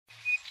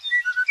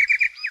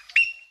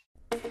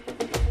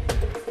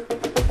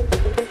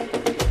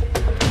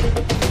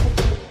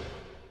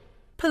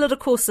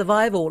Political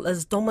survival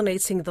is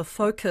dominating the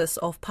focus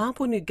of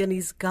Papua New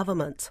Guinea's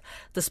government,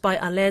 despite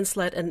a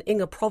landslide in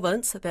Inga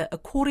province that,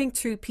 according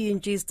to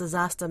PNG's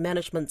disaster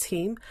management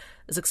team,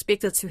 is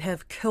expected to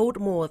have killed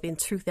more than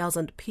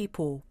 2,000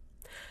 people.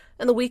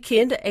 In the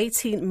weekend,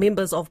 18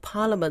 members of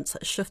parliament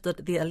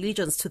shifted their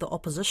allegiance to the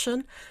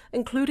opposition,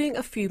 including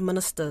a few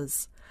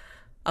ministers.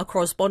 Our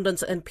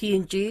correspondent in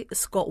PNG,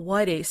 Scott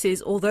Waire,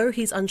 says although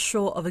he's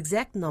unsure of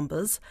exact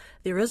numbers,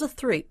 there is a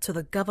threat to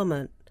the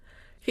government.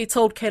 He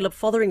told Caleb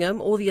Fotheringham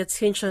all the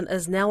attention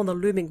is now on the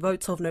looming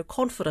vote of no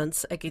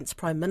confidence against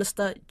Prime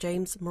Minister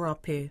James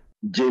Marape.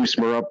 James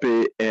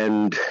Marape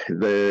and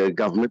the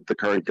government, the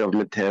current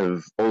government,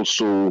 have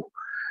also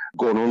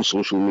gone on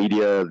social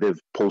media. They've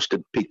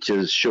posted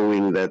pictures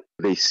showing that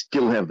they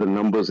still have the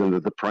numbers and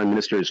that the Prime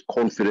Minister is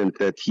confident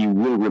that he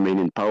will remain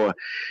in power.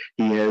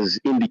 He has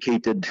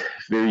indicated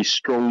very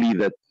strongly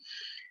that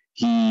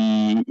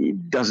he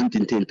doesn't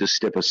intend to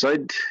step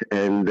aside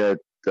and that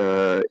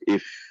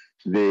if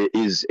there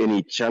is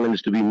any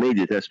challenge to be made,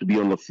 it has to be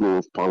on the floor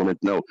of Parliament.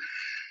 Now,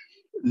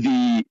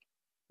 the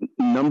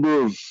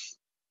number of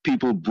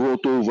people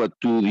brought over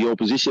to the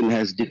opposition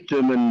has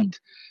determined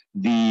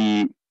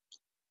the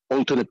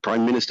alternate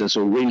Prime Minister.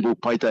 So Rainbow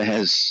Paita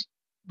has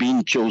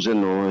been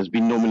chosen or has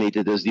been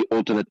nominated as the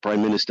alternate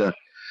Prime Minister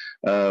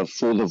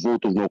for the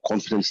vote of no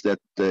confidence that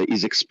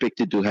is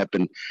expected to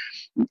happen.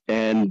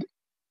 And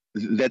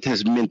that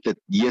has meant that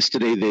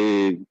yesterday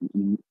there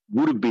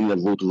would have been a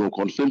vote of no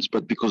confidence,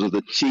 but because of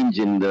the change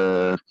in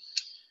the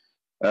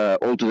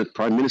alternate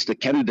Prime Minister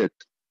candidate,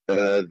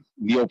 the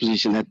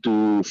opposition had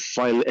to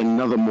file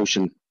another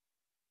motion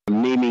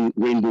naming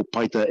Rainbow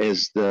Paita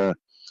as the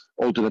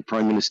alternate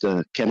Prime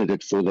Minister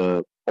candidate for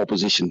the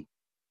opposition.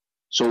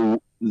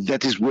 So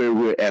that is where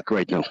we're at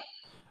right now.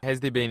 Has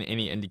there been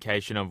any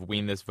indication of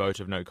when this vote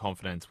of no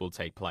confidence will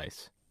take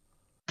place?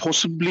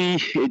 Possibly.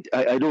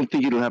 I don't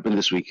think it'll happen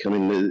this week. I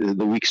mean,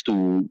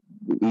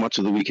 much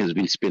of the week has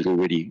been spent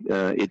already.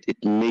 It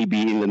may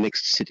be in the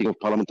next sitting of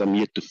Parliament. I'm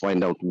yet to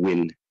find out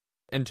when.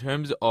 In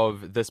terms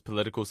of this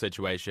political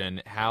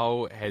situation,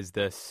 how has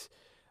this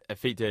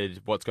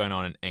affected what's going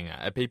on in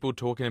Inga? Are people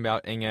talking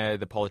about Inga,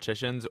 the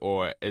politicians,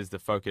 or is the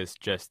focus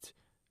just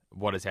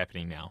what is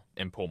happening now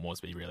in Port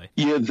Moresby, really?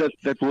 Yeah,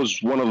 that was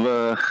one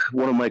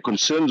of my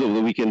concerns over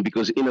the weekend,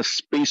 because in a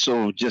space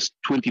of just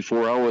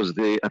 24 hours,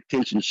 the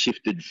attention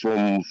shifted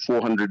from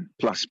 400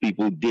 plus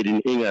people dead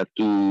in Inga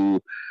to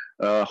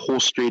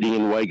horse trading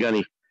in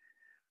Waigani.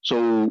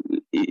 So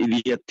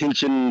the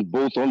attention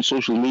both on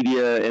social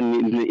media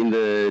and in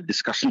the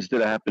discussions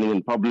that are happening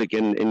in public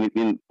and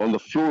on the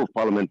floor of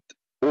Parliament,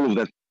 all of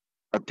that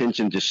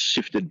attention just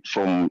shifted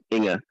from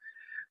Inga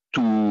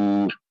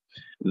to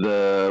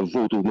the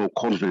vote of no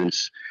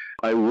confidence.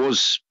 I was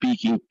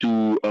speaking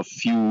to a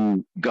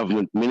few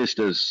government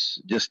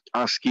ministers, just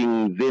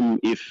asking them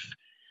if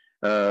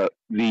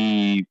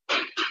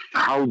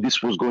how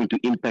this was going to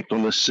impact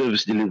on the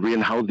service delivery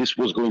and how this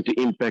was going to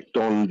impact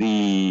on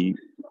the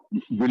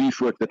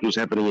relief work that was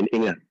happening in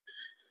Inga.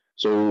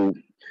 So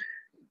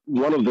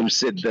one of them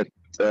said that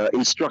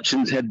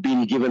instructions had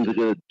been given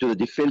to the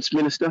Defence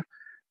Minister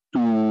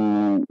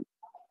to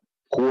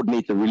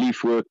coordinate the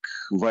relief work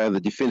via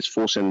the Defence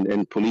Force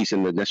and police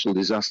and the National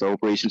Disaster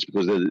Operations,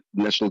 because the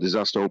National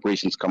Disaster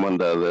Operations come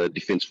under the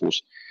Defence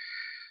Force.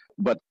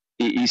 But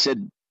he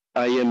said,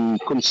 I am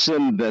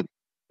concerned that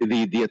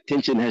the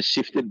attention has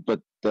shifted,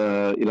 but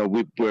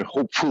we're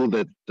hopeful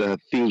that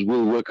things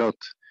will work out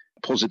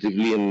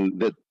positively and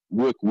that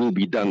work will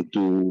be done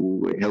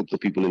to help the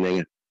people in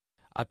Inga.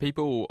 Are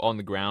people on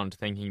the ground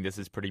thinking this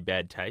is pretty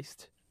bad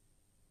taste?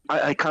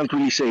 I can't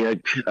really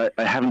say.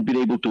 I haven't been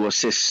able to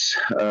assess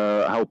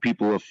how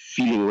people are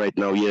feeling right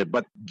now yet.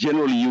 But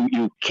generally,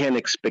 you can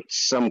expect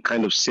some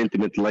kind of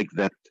sentiment like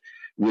that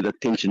with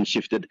attention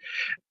shifted.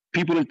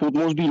 People in Port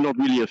Moresby not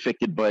really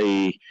affected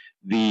by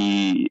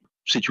the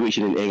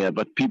situation in Inga,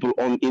 but people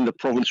in the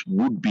province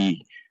would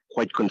be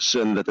quite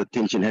concerned that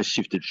attention has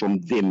shifted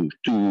from them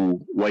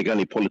to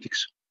Waigani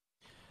politics.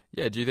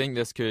 Yeah, do you think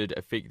this could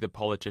affect the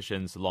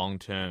politicians'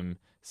 long-term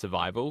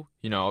survival?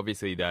 You know,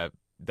 obviously they're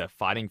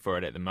fighting for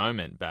it at the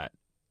moment, but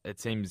it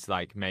seems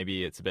like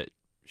maybe it's a bit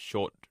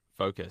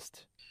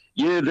short-focused.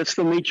 Yeah, that's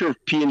the nature of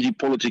PNG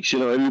politics. You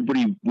know,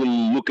 everybody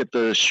will look at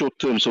the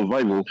short-term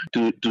survival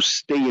to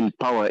stay in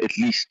power at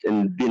least,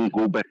 and then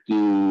go back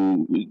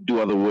to do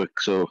other work.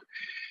 So,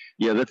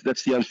 yeah,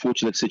 that's the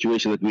unfortunate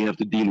situation that we have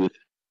to deal with.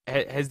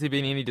 Has there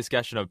been any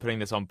discussion of putting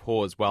this on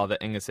pause while the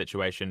Inga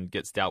situation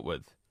gets dealt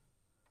with?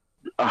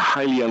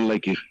 Highly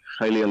unlikely.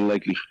 Highly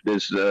unlikely.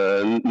 There's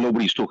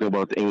nobody's talking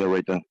about Inga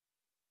right now.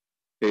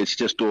 It's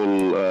just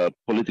all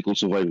political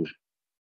survival.